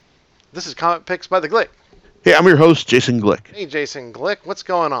This is Comic Picks by the Glick. Hey, I'm your host, Jason Glick. Hey, Jason Glick, what's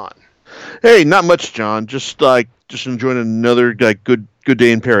going on? Hey, not much, John. Just enjoying another good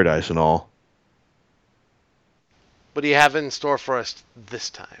day in paradise and all. What do you have in store for us this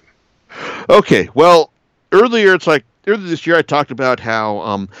time? Okay, well, earlier this year I talked about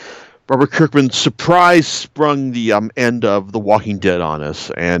how Robert Kirkman surprise sprung the end of The Walking Dead on us,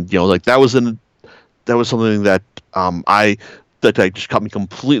 and that was something that just caught me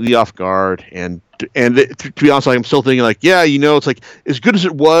completely off guard, to be honest, I'm still thinking it's like as good as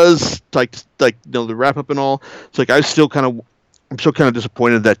it was, the wrap up and all. It's like I'm still kind of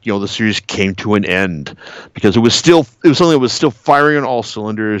disappointed that the series came to an end, because it was something that was still firing on all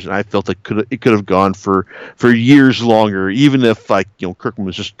cylinders, and I felt it could have gone for years longer, even if Kirkman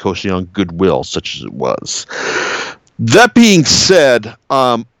was just coasting on goodwill, such as it was. That being said,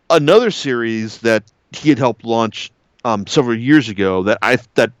 another series that he had helped launch several years ago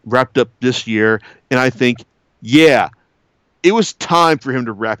that wrapped up this year, and I think, yeah, it was time for him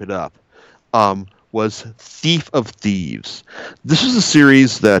to wrap it up, was Thief of Thieves. This is a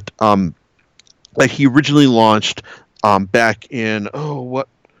series that he originally launched back in what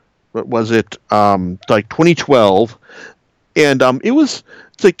was it, 2012, and it was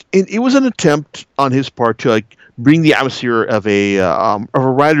an attempt on his part to bring the atmosphere of a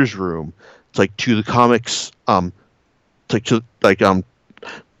writer's room to the comics, to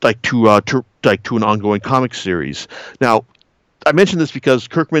an ongoing comic series. Now, I mentioned this because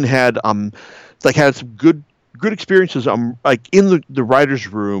Kirkman had had some good experiences in the writers'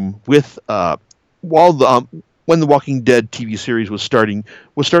 room with when the Walking Dead TV series was starting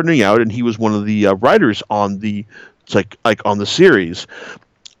out, and he was one of the writers on the on the series,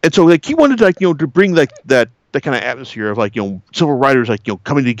 and so he wanted to bring that kind of atmosphere of several writers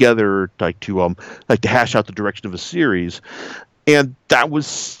coming together to hash out the direction of a series, and that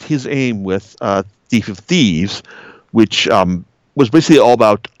was his aim with Thief of Thieves, which was basically all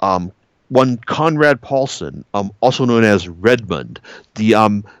about one Conrad Paulson, also known as Redmond,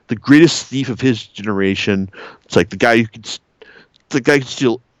 the greatest thief of his generation. It's the guy who could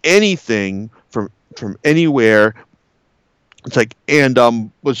steal anything from anywhere. It's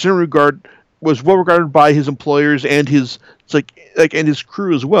was well regarded by his employers and his and his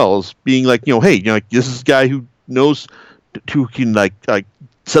crew as well, as being hey, this is a guy who knows, who can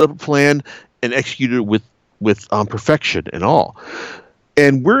set up a plan and execute it with perfection and all.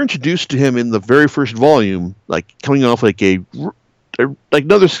 And we're introduced to him in the very first volume, coming off another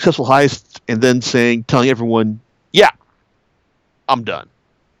successful heist, and then telling everyone, yeah, I'm done.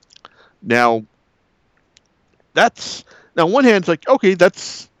 Now on one hand, it's okay,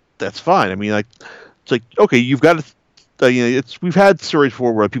 that's fine. I mean, it's okay, you've got to, we've had stories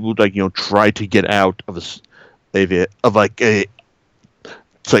before where people try to get out of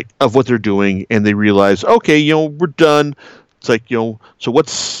of what they're doing, and they realize, okay, we're done. It's so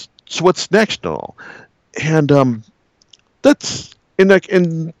what's next and all, and and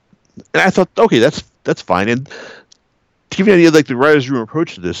I thought, okay, that's fine. And to give you an idea, the writers' room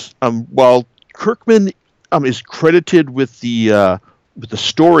approach to this, while Kirkman is credited with the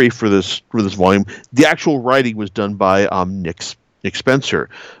story for this volume, the actual writing was done by Nick Spencer,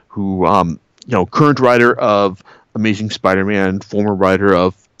 who current writer of Amazing Spider-Man, former writer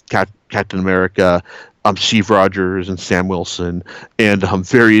of Captain America, Steve Rogers and Sam Wilson, and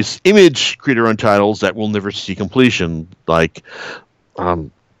various Image creator-owned titles that will never see completion, can't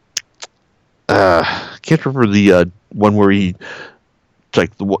remember the one where he I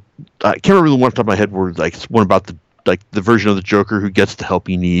can't remember the one off the top of my head where it's one about the version of the Joker who gets the help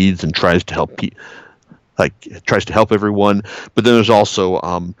he needs and tries to help everyone. But then there's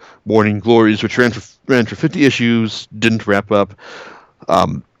also Morning Glories, which ran for 50 issues, didn't wrap up.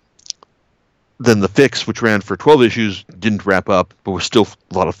 Then The Fix, which ran for 12 issues, didn't wrap up, but was still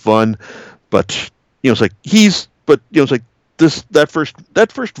a lot of fun. But that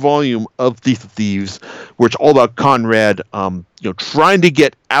first volume of Thief of Thieves, where it's all about Conrad, trying to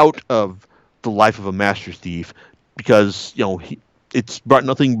get out of the life of a master thief, because it's brought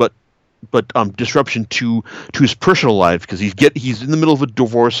nothing but disruption to his personal life, because he's in the middle of a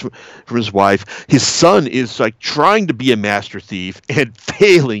divorce from his wife. His son is trying to be a master thief and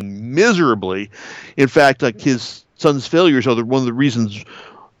failing miserably. In fact, his son's failures are one of the reasons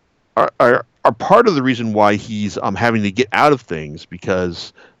are part of the reason why he's having to get out of things,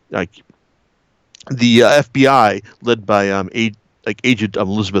 because the FBI, led by Agent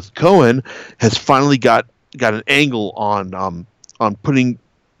Elizabeth Cohen, has finally got an angle on putting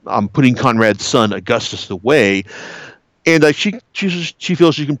Conrad's son Augustus away, and she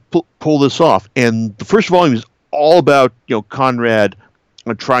feels she can pull this off. And the first volume is all about Conrad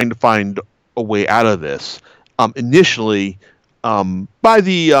trying to find a way out of this. Initially, by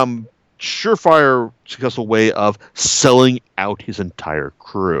the surefire successful way of selling out his entire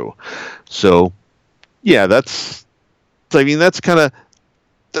crew. So, yeah, that's not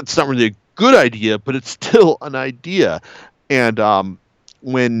really a good idea, but it's still an idea. And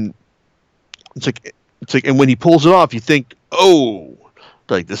when and when he pulls it off, you think, oh,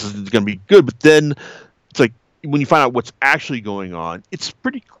 like this is going to be good. But then it's like when you find out what's actually going on, it's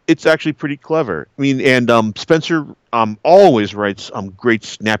actually pretty clever. I mean, and Spencer always writes great,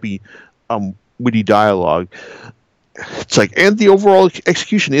 snappy, witty dialogue. It's like, and the overall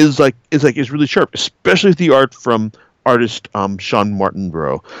execution is really sharp, especially with the art from artist Sean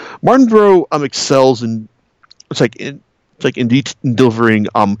Martinborough. Martinborough excels in in delivering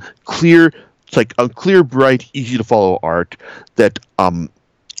clear, clear, bright, easy to follow art that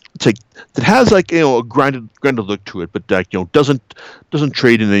that has a grounded look to it, but doesn't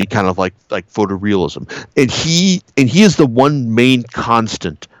trade in any kind of like photorealism. And he is the one main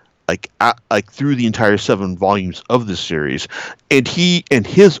constant through the entire 7 volumes of this series. And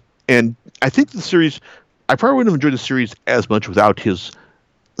I think the series, I probably wouldn't have enjoyed the series as much without his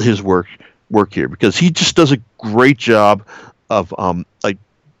work here, because he just does a great job of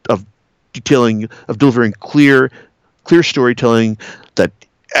of detailing, of delivering clear storytelling that,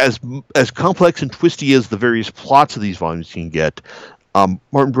 as complex and twisty as the various plots of these volumes can get,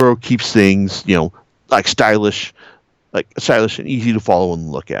 Martinborough keeps things stylish and easy to follow and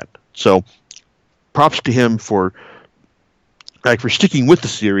look at. So props to him for sticking with the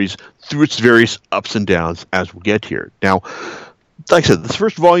series through its various ups and downs as we'll get here. Now, like I said, this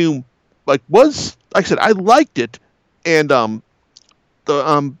first volume I liked it, and the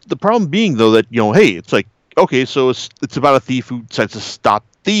problem being though that hey, it's like, okay, so it's about a thief who decides to stop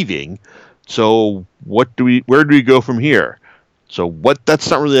thieving. So where do we go from here? So that's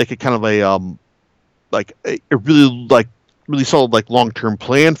not really a kind of a really solid long-term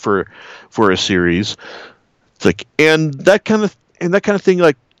plan for a series. It's and that kind of thing,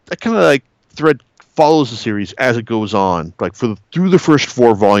 that kind of thread follows the series as it goes on, through the first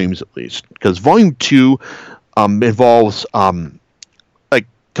 4 volumes at least, because volume 2 involves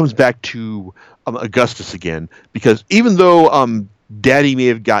comes back to Augustus again, because even though Daddy may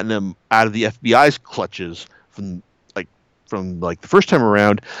have gotten him out of the FBI's clutches from the first time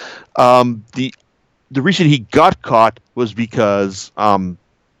around, the reason he got caught was because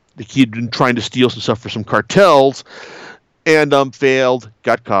he'd been trying to steal some stuff for some cartels, and failed,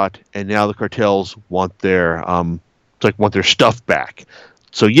 got caught, and now the cartels want their stuff back.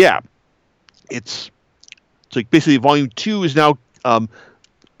 So yeah, it's basically volume 2 is now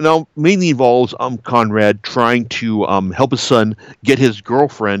mainly involves Conrad trying to help his son get his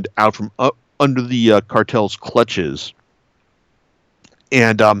girlfriend out from under the cartel's clutches,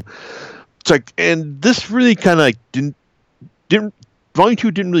 and and this really kind of didn't volume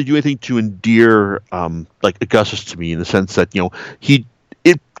 2 didn't really do anything to endear Augustus to me, in the sense that he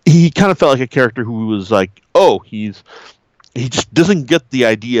kind of felt like a character who was he just doesn't get the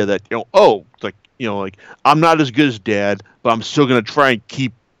idea that I'm not as good as Dad, but I'm still going to try and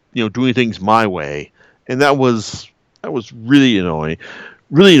keep doing things my way. And that was really annoying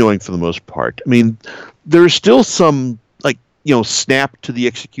for the most part. I mean, there's still some snap to the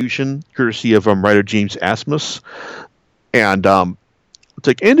execution, courtesy of writer James Asmus, and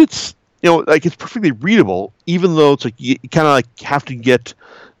it's it's perfectly readable, even though it's you kind of have to get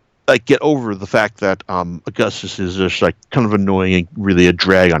over the fact that Augustus is just kind of annoying and really a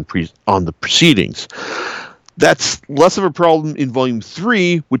drag on the proceedings. That's less of a problem in volume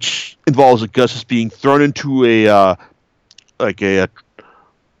 3, which involves Augustus being thrown into a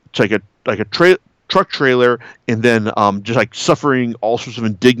truck trailer, and then just suffering all sorts of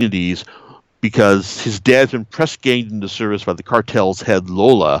indignities because his dad's been press ganged into service by the cartel's head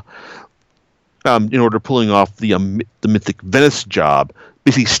Lola, in order pulling off the mythic Venice job,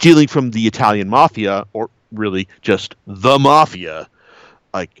 basically stealing from the Italian mafia, or really just the mafia,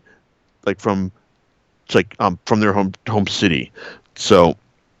 from their home city. So,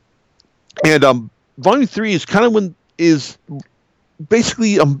 and volume 3 is kind of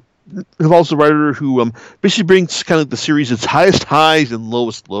basically involves the writer who basically brings kind of the series its highest highs and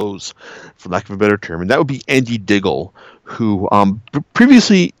lowest lows, for lack of a better term, and that would be Andy Diggle, who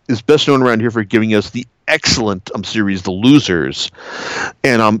previously is best known around here for giving us the excellent series The Losers,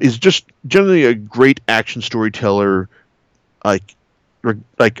 and is just generally a great action storyteller,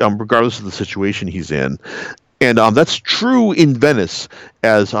 regardless of the situation he's in. And that's true in Venice,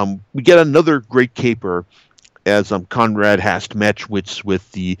 as we get another great caper, as Conrad has to match wits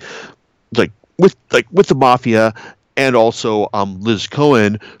with the with the mafia, and also Liz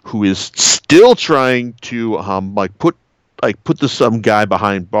Cohen, who is still trying to put this guy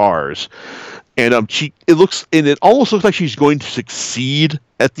behind bars, and it almost looks like she's going to succeed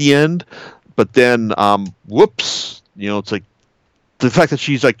at the end, but then whoops, it's like the fact that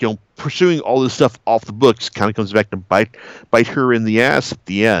she's pursuing all this stuff off the books kind of comes back to bite her in the ass at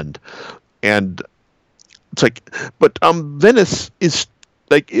the end, and it's like, but Venice is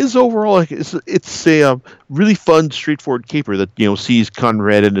overall it's a really fun, straightforward caper that sees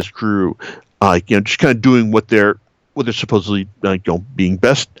Conrad and his crew, just kind of doing what they're supposedly being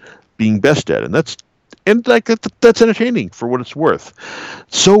best at, and that's entertaining for what it's worth.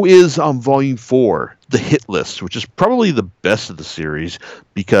 So is Volume 4, The Hit List, which is probably the best of the series,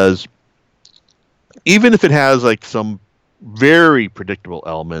 because even if it has some very predictable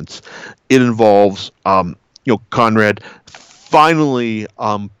elements, it involves Conrad finally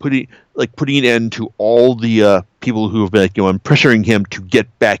putting an end to all the people who have been pressuring him to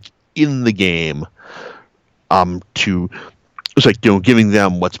get back in the game, giving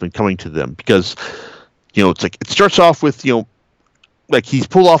them what's been coming to them, because it starts off with he's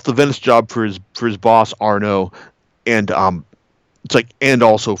pulled off the Venice job for his boss Arno, and and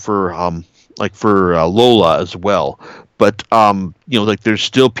also for Lola as well, but there's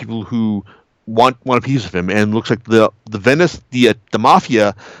still people who want a piece of him, and it looks like the Venice the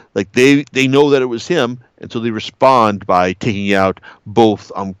mafia, they know that it was him, and so they respond by taking out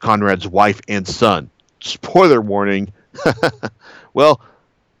both Conrad's wife and son. Spoiler warning. Well,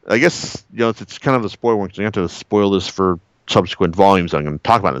 I guess it's kind of a spoiler warning, because I have to spoil this for subsequent volumes I'm going to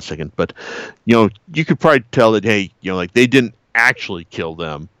talk about in a second, but you could probably tell that, hey, they didn't actually kill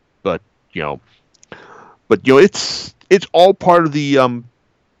them, but it's all part of the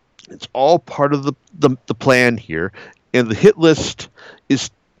plan here, and the Hit List is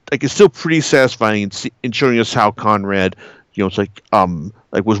it's still pretty satisfying in showing us how Conrad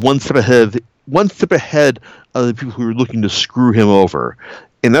was one step ahead of the people who were looking to screw him over,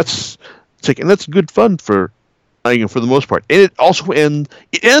 and that's good fun for the most part. And it also ends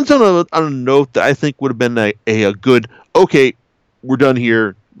on a note that I think would have been a good, okay, we're done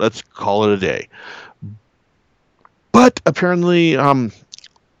here, let's call it a day. But apparently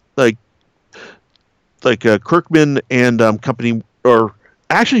Kirkman and company, or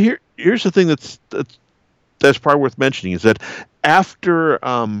actually here's the thing that's probably worth mentioning, is that after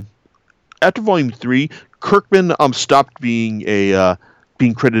Volume 3, Kirkman stopped being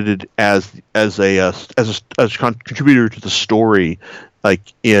credited as a contributor to the story,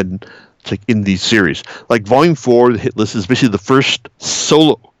 in these series. Volume 4, The Hit List, is basically the first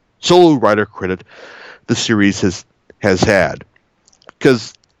solo writer credit the series has had.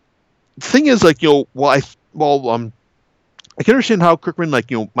 Because the thing is, I can understand how Kirkman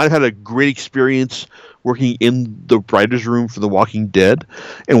might have had a great experience working in the writer's room for The Walking Dead,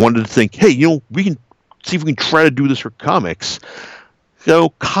 and wanted to think, hey, we can see if we can try to do this for comics.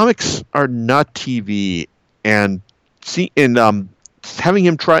 Comics are not TV, and having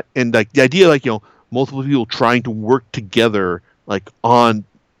him try, and the idea multiple people trying to work together on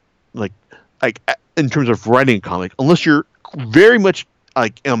in terms of writing a comic, unless you're very much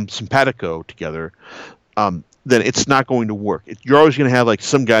simpatico together, then it's not going to work. You're always going to have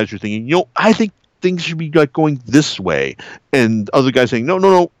some guys who are thinking, I think things should be going this way, and other guys saying,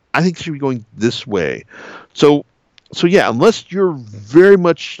 no, I think it should be going this way. So yeah, unless you're very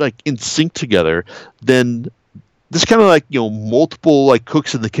much in sync together, then this kind of multiple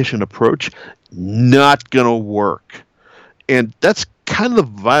cooks in the kitchen approach, not gonna work. And that's kind of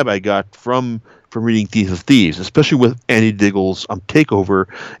the vibe I got from reading Thieves of Thieves, especially with Andy Diggle's takeover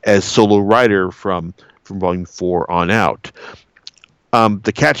as solo writer from Volume 4 on out.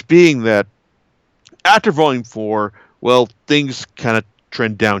 The catch being that after Volume 4, well, things kind of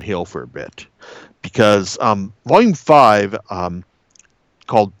trend downhill for a bit, because Volume 5,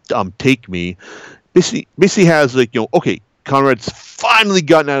 called Take Me, basically has okay, Conrad's finally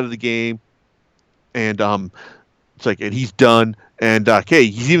gotten out of the game, and and he's done, and okay,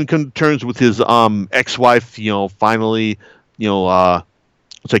 he's even come to terms with his ex-wife, finally,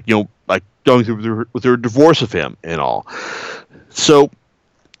 going through with her divorce of him and all. So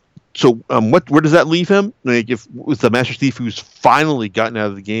where does that leave him? With the Master Thief who's finally gotten out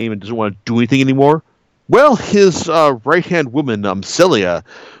of the game and doesn't want to do anything anymore? Well, his right-hand woman, Celia,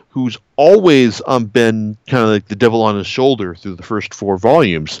 who's always been kind of the devil on his shoulder through the first 4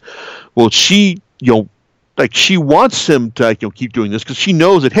 volumes. Well, she she wants him to keep doing this, because she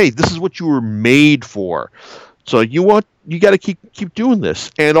knows that, hey, this is what you were made for. So you got to keep doing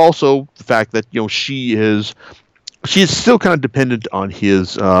this, and also the fact that she is still kind of dependent on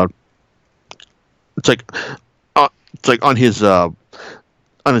his. it's like on his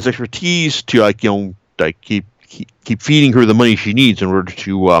expertise to like like keep feeding her the money she needs in order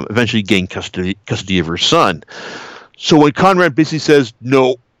to eventually gain custody of her son. So when Conrad basically says,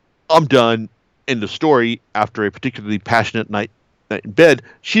 "No, I'm done," end of story, after a particularly passionate night in bed,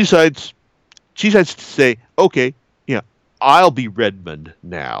 she decides to say, "Okay, yeah, I'll be Redmond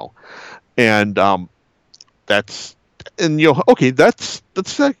now," and that's okay, that's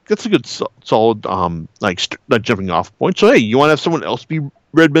a good solid jumping off point. So hey, you want to have someone else be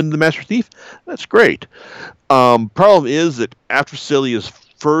Redmond the Master Thief? That's great. Problem is that after Celia's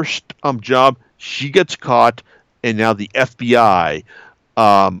first job, she gets caught, and now the FBI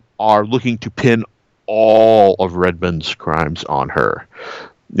are looking to pin all of Redmond's crimes on her.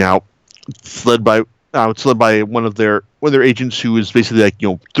 Now, it's led by one of their agents who is basically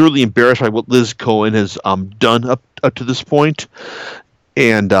thoroughly embarrassed by what Liz Cohen has done up to this point,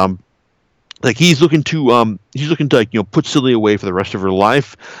 and he's looking to put Celia away for the rest of her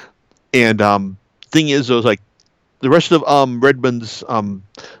life. And thing is, though, is the rest of Redmond's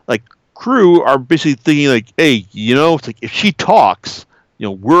crew are basically thinking hey, it's if she talks,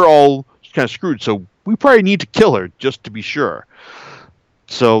 we're all kind of screwed. So we probably need to kill her just to be sure.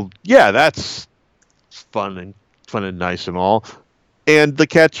 So yeah, that's fun and nice and all. And the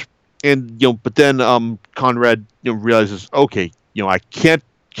catch, and but then Conrad realizes, okay, I can't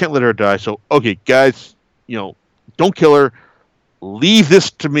let her die. So okay, guys, don't kill her. Leave this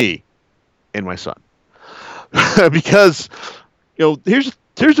to me and my son. Because here's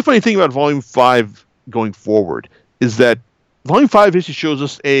the funny thing about Volume 5 going forward is that Volume 5 basically shows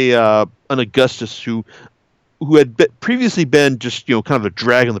us an Augustus who had previously been just kind of a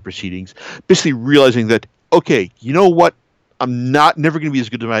drag on the proceedings, basically realizing that, okay, you know what, I'm never going to be as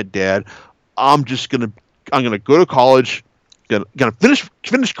good as my dad. I'm gonna go to college, gonna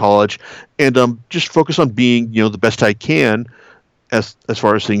finish college, and just focus on being the best I can as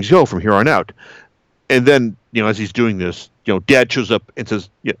far as things go from here on out. And then as he's doing this, Dad shows up and says,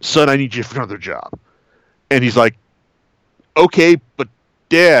 yeah, "Son, I need you for another job." And he's like, "Okay, but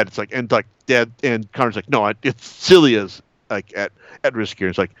Dad," it's Dad, and Connor's like, "No, it's Celia's at risk here."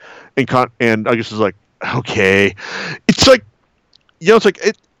 It's and Augustus is like, "Okay." It's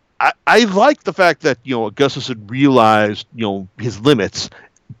I like the fact that Augustus had realized his limits,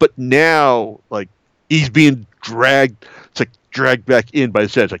 but now he's being dragged. It's dragged back in by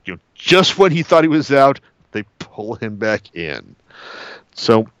his dad. It's just when he thought he was out, they pull him back in.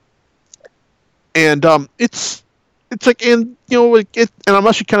 So, and and I'm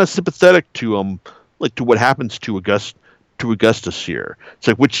actually kind of sympathetic to to what happens to Augustus here. It's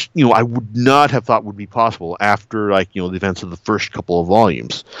which I would not have thought would be possible after the events of the first couple of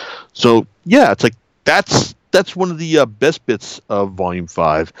volumes. So yeah, it's that's one of the best bits of Volume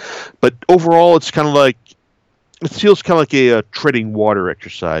 5. But overall, it's kind of it feels kind of like a treading water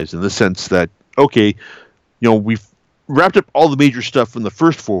exercise in the sense that, okay, we've wrapped up all the major stuff from the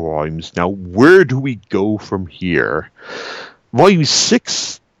first 4 volumes. Now, where do we go from here? Volume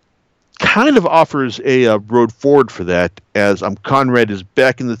 6 kind of offers a road forward for that, as Conrad is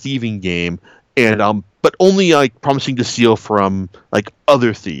back in the thieving game, and but only promising to steal from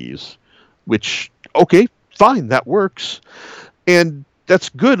other thieves, which, okay, fine, that works, and that's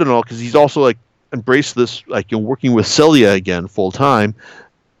good and all, because he's also embraced this working with Celia again full time,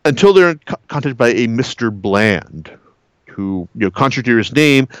 until they're contacted by a Mr. Bland, who contrary to his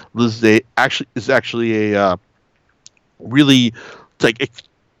name, is actually a really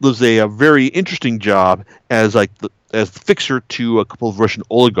lives a very interesting job as the fixer to a couple of Russian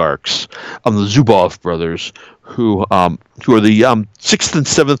oligarchs, the Zubov brothers, who are the 6th and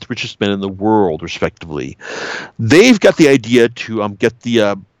 7th richest men in the world, respectively. They've got the idea to get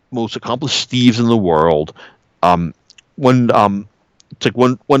the most accomplished thieves in the world. One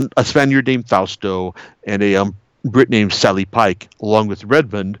a Spaniard named Fausto and a Brit named Sally Pike, along with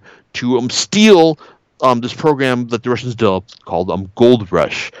Redmond, to steal this program that the Russians developed called Gold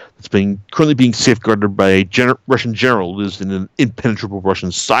Rush. It's currently being safeguarded by a Russian general who lives in an impenetrable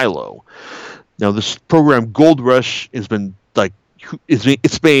Russian silo. Now, this program Gold Rush has been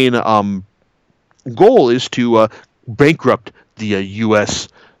its main goal is to bankrupt the U.S.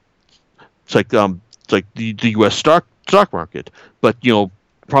 The U.S. stock market. But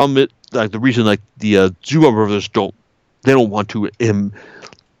problem is the reason the Zubov brothers don't want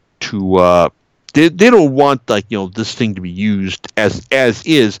they don't want this thing to be used as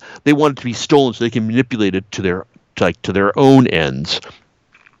is. They want it to be stolen so they can manipulate it to their own ends.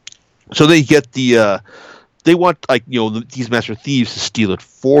 So they get the they want like these master thieves to steal it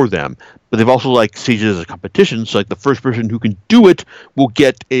for them, but they've also like staged it as a competition. So like the first person who can do it will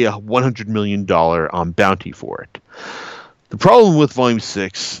get a $100 million bounty for it. The problem with Volume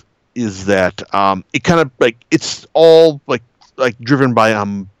 6 is that it kind of like it's all like driven by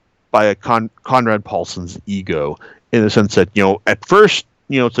Conrad Paulson's ego, in the sense that at first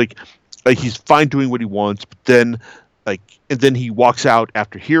it's like he's fine doing what he wants, but then and then he walks out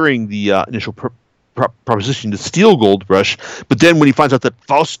after hearing the initial proposition to steal Gold Rush. But then when he finds out that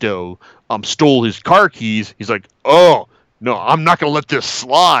Fausto stole his car keys, he's like, oh no, I'm not going to let this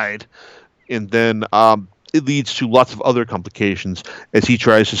slide. And then it leads to lots of other complications as he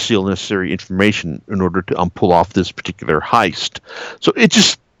tries to steal necessary information in order to pull off this particular heist. So it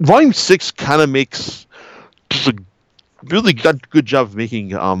just Volume 6 kind of makes just a really good job of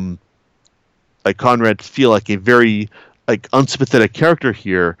making Conrad feel like a very unsympathetic character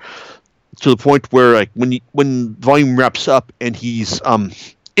here, to the point where when volume wraps up and he's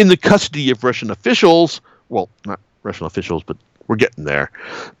in the custody of Russian officials, well, not Russian officials, but we're getting there.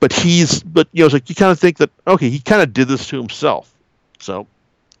 But it's like you kind of think that okay, he kind of did this to himself. So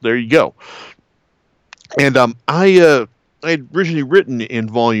there you go. And I had originally written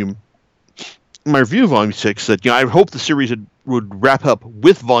in my review of Volume 6 that I hope the series would wrap up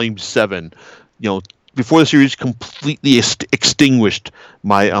with Volume 7, before the series completely extinguished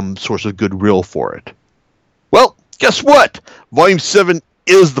my source of goodwill for it. Well, guess what? Volume 7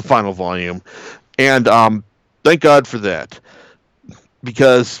 is the final volume, and thank God for that,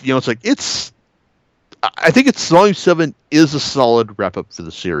 because it's like I think Volume 7 is a solid wrap up for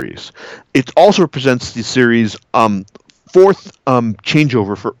the series. It also represents the series' fourth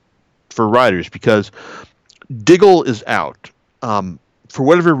changeover for writers, because Diggle is out for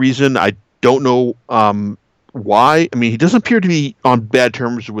whatever reason. I don't know why. I mean, he doesn't appear to be on bad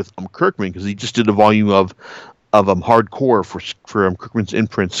terms with Kirkman, because he just did a volume of hardcore for Kirkman's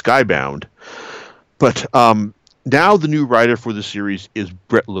imprint Skybound. But now the new writer for the series is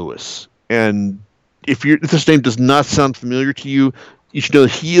Brett Lewis, and if this name does not sound familiar to you, you should know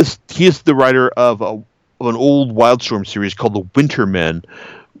that he is the writer of an old Wildstorm series called The Wintermen,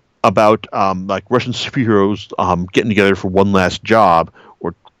 about Russian superheroes getting together for one last job,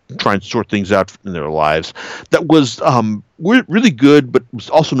 or trying to sort things out in their lives. That was really good, but was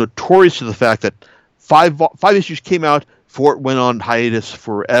also notorious for the fact that five issues came out before it went on hiatus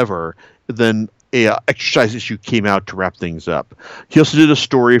forever. Then a exercise issue came out to wrap things up. He also did a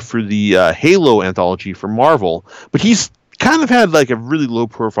story for the Halo anthology for Marvel, but he's kind of had a really low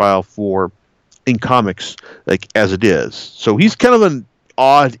profile in comics as it is. So he's kind of an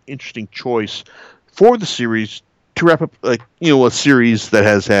odd, interesting choice for the series to wrap up a series that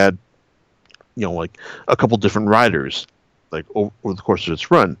has had a couple different writers over the course of its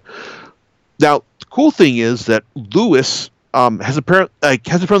run. Now the cool thing is that Lewis has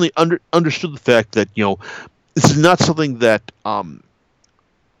apparently understood the fact that this is not something that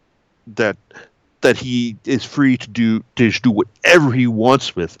that he is free to do whatever he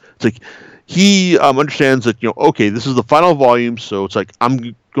wants with. It's like he understands that okay, this is the final volume, so it's like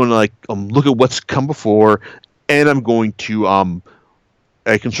I'm going to look at what's come before, and I'm going to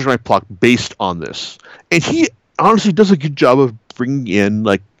construct my plot based on this. And he honestly does a good job of bringing in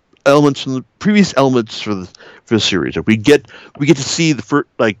elements from the previous elements for the series. We get to see the first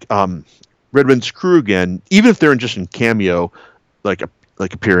Redmond's crew again, even if they're just in cameo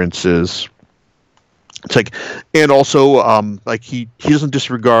appearances. It's and also he doesn't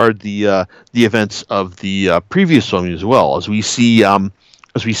disregard the events of the previous volume as well, as we see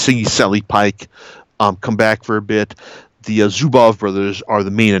Sally Pike come back for a bit. The Zubov brothers are the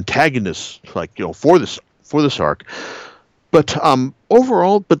main antagonists for this arc. But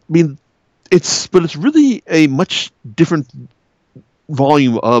overall, it's really a much different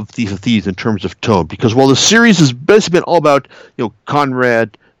volume of Thief of Thieves in terms of tone, because while the series has basically been all about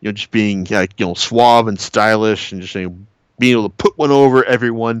Conrad just being suave and stylish and just being able to put one over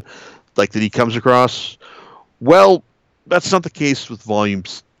everyone that he comes across, well, that's not the case with volume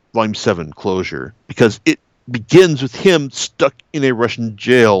 7, Closure, because it begins with him stuck in a Russian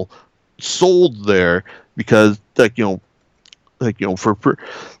jail, sold there because for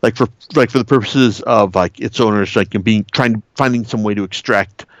the purposes of its owners finding some way to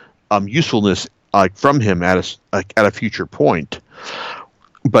extract usefulness from him at a future point.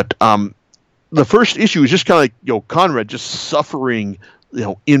 But the first issue is just kind of Conrad just suffering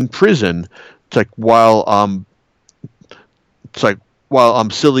in prison. While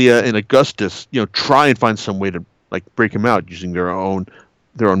Celia and Augustus try and find some way to break him out using their own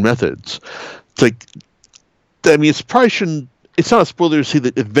methods. It probably shouldn't it's not a spoiler to say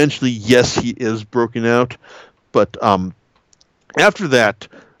that eventually, yes, he is broken out, but after that,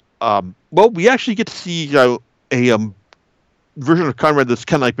 well, we actually get to see a version of Conrad that's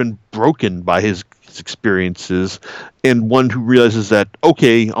kind of like been broken by his experiences, and one who realizes that,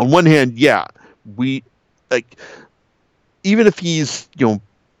 okay, on one hand, yeah, we like, even if he's been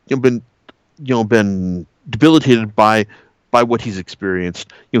been debilitated by what he's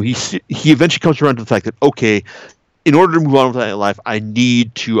experienced, he eventually comes around to the fact that, okay, in order to move on with my life, I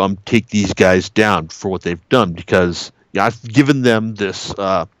need to take these guys down for what they've done, because I've given them this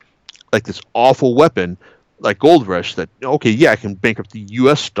like this awful weapon like Gold Rush that, okay, yeah, I can bankrupt the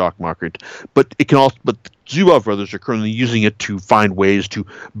U.S. stock market, but it can also, but the Zubov brothers are currently using it to find ways to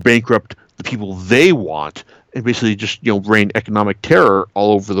bankrupt the people they want, and basically just rain economic terror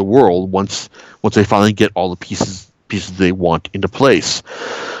all over the world once they finally get all the pieces they want into place.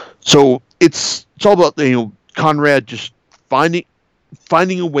 So it's all about Conrad just finding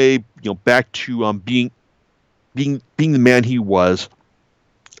a way back to being the man he was,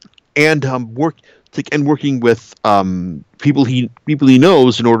 and working with people he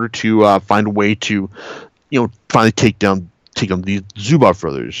knows in order to find a way to finally take down the Zubov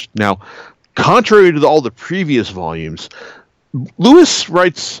brothers. Now, contrary to all the previous volumes, Lewis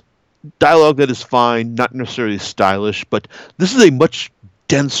writes dialogue that is fine, not necessarily stylish, but this is a much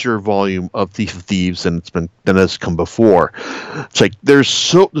denser volume of Thief of Thieves than has come before. It's like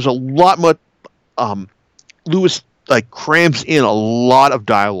there's a lot much. Lewis like crams in a lot of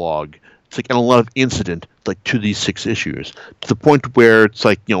dialogue. It's like, and a lot of incident like to these 6 issues, to the point where it's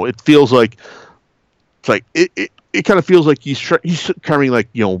like it feels like it's like it kind of feels like he's carrying like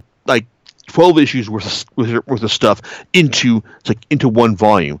 12 issues worth of stuff into one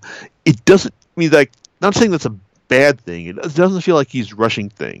volume. It doesn't, I mean, like, not saying that's a bad thing. It doesn't feel like he's rushing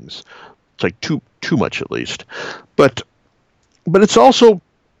things. It's like too much, at least. But it's also,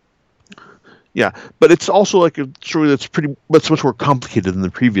 yeah, but it's also like a story that's much more complicated than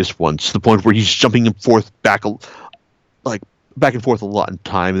the previous ones, to the point where he's jumping back and forth a lot in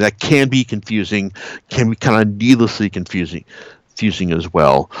time, and that can be confusing, can be kind of needlessly confusing as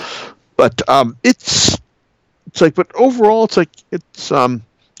well. But but overall, it's like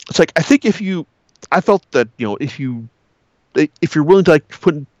I think I felt that if you're willing to like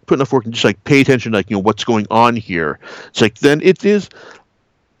put enough work and just like pay attention to what's going on here, it's like then it is.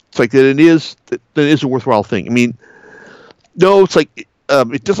 It's like that it is a worthwhile thing. I mean, no, it's like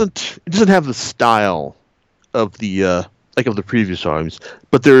it doesn't have the style of the of the previous volumes,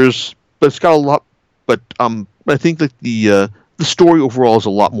 but it's got a lot. But I think that the story overall is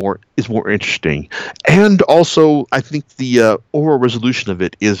more interesting, and also I think the overall resolution of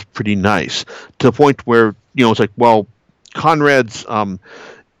it is pretty nice, to the point where it's like, well, Conrad's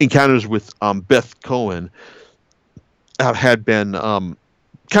encounters with Beth Cohen had been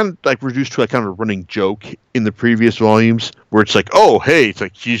kind of like reduced to a kind of a running joke in the previous volumes, where it's like, oh, hey, it's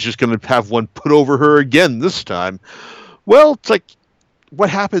like she's just going to have one put over her again this time. Well, it's like what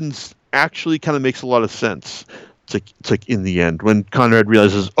happens actually kind of makes a lot of sense. It's like in the end, when Conrad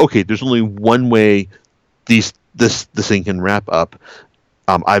realizes, okay, there's only one way this thing can wrap up.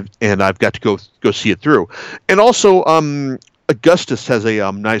 I've got to go see it through, and also Augustus has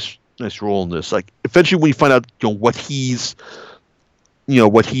a nice role in this. Like, eventually, when you find out what he's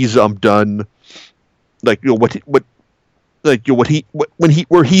done, where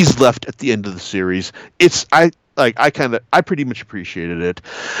he's left at the end of the series, I pretty much appreciated it.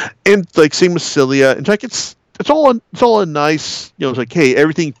 And like, same with Cilia. In fact, it's all a nice, it's like, hey,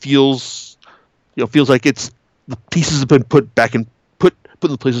 everything feels like the pieces have been put back and put in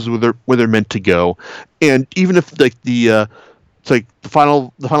the places where they're meant to go. And even if like it's like the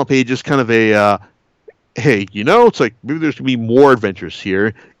final page is kind of a hey, it's like maybe there's gonna be more adventures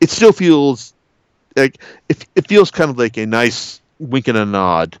here. It still feels like it feels kind of like a nice wink and a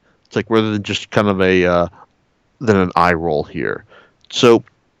nod. It's like, rather than just kind of than an eye roll here. So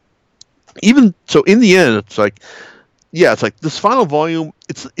in the end, it's like, yeah, it's like this final volume.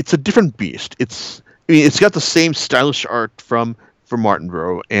 It's a different beast. It's got the same stylish art from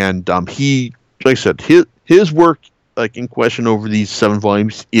Martinborough, and he, like I said, his work, like, in question over these 7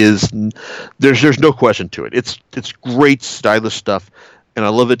 volumes, is there's no question to it. It's great stylish stuff, and I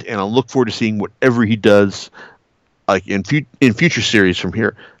love it, and I look forward to seeing whatever he does, like in future series from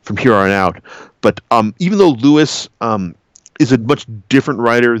here on out. But even though Lewis is a much different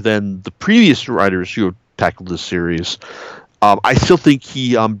writer than the previous writers who have tackled this series, I still think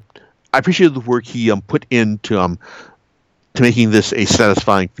I appreciated the work he put into to making this a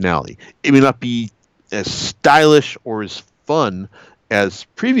satisfying finale. It may not be as stylish or as fun as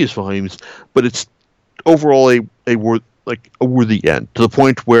previous volumes, but it's overall a like a worthy end, to the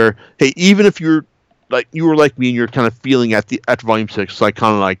point where, hey, even if you were like me and you're kind of feeling at volume 6, like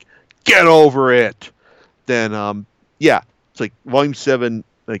kind of like get over it, then yeah, it's like volume 7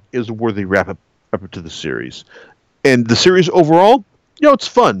 like is a worthy wrap up to the series. And the series overall, it's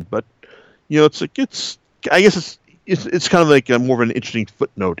fun, but it's like I guess it's kind of like more of an interesting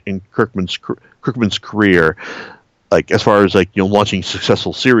footnote in Kirkman's career, like as far as like launching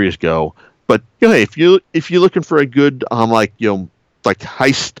successful series go. But hey, if you're looking for a good like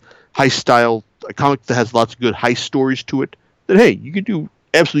high style a comic that has lots of good heist stories to it, then hey, you can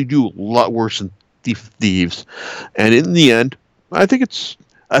absolutely do a lot worse than Thieves. And in the end, I think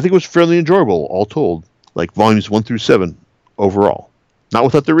it was fairly enjoyable, all told. Like volumes 1 through 7 overall, not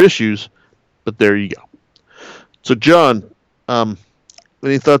without their issues, but there you go. So, John,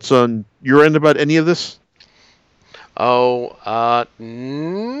 any thoughts on your end about any of this? Oh,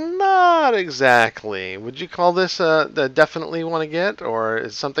 not exactly. Would you call this the definitely want to get, or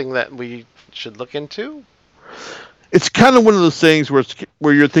is something that we should look into? It's kind of one of those things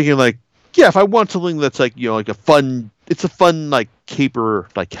where you're thinking like, yeah, if I want something that's like like a fun like caper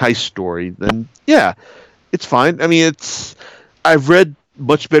like heist story, then yeah, it's fine. I mean, I've read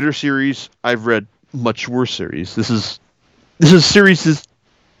much better series. I've read much worse series. This series is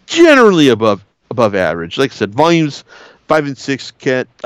generally above average. Like I said, volumes 5 and 6 can't